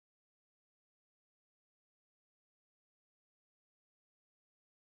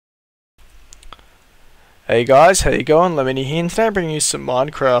Hey guys, how you going? Lemonne here, and today I'm bringing you some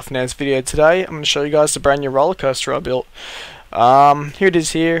Minecraft. Now this video today, I'm going to show you guys the brand new roller coaster I built. Here it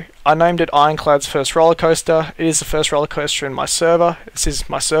is here. I named it Ironclad's first roller coaster. It is the first roller coaster in my server. This is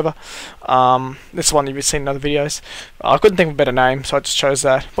my server. This is one you've seen in other videos. I couldn't think of a better name, so I just chose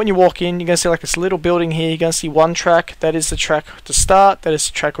that. When you walk in, you're going to see like this little building here. You're going to see one track. That is the track to start. That is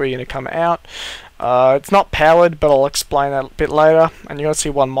the track where you're going to come out. It's not powered, but I'll explain that a bit later. And you're going to see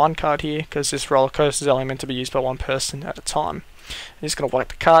one minecart here, because this roller coaster is only meant to be used by one person at a time. I'm just going to wipe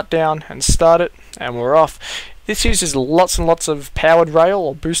the cart down and start it, and we're off. This uses lots and lots of powered rail,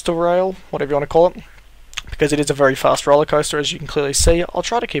 or booster rail, whatever you want to call it, because it is a very fast roller coaster, as you can clearly see. I'll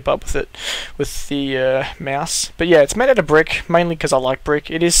try to keep up with it with the mouse. But yeah, it's made out of brick, mainly because I like brick.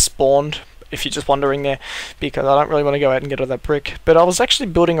 It is spawned, if you're just wondering there, because I don't really want to go out and get all that brick. But I was actually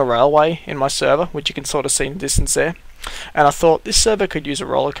building a railway in my server, which you can sort of see in the distance there. And I thought this server could use a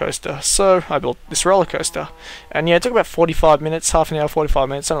roller coaster, so I built this roller coaster. And yeah, it took about 45 minutes, half an hour, 45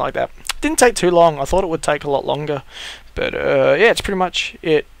 minutes, something like that. Didn't take too long. I thought it would take a lot longer. But yeah, it's pretty much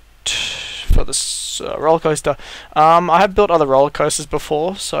it for this roller coaster. I have built other roller coasters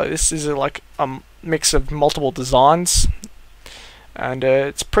before, so this is like a mix of multiple designs. And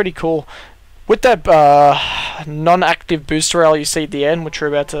it's pretty cool. With that non-active booster rail you see at the end, which we're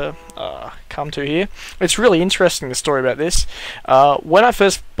about to come to here, it's really interesting, the story about this. When I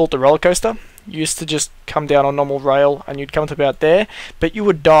first built the roller coaster, you used to just come down on normal rail and you'd come to about there, but you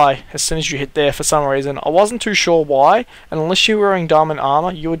would die as soon as you hit there for some reason. I wasn't too sure why, and unless you were wearing diamond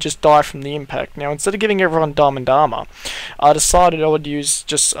armor, you would just die from the impact. Now, instead of giving everyone diamond armor, I decided I would use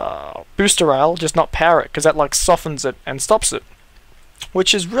just booster rail, just not power it, because that like softens it and stops it,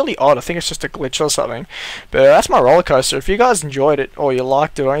 which is really odd. I think it's just a glitch or something. But that's my roller coaster. If you guys enjoyed it, or you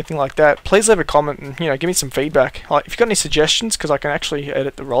liked it, or anything like that, please leave a comment and give me some feedback. Like, if you've got any suggestions, because I can actually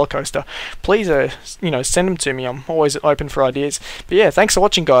edit the roller coaster, please send them to me. I'm always open for ideas. But yeah, thanks for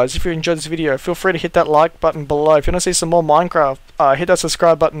watching, guys. If you enjoyed this video, feel free to hit that like button below. If you want to see some more Minecraft, hit that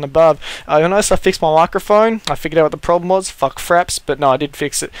subscribe button above. You'll notice I fixed my microphone. I figured out what the problem was. Fuck fraps, but no, I did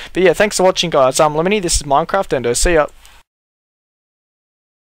fix it. But yeah, thanks for watching, guys. Lemonne, this is Minecraft, and see ya.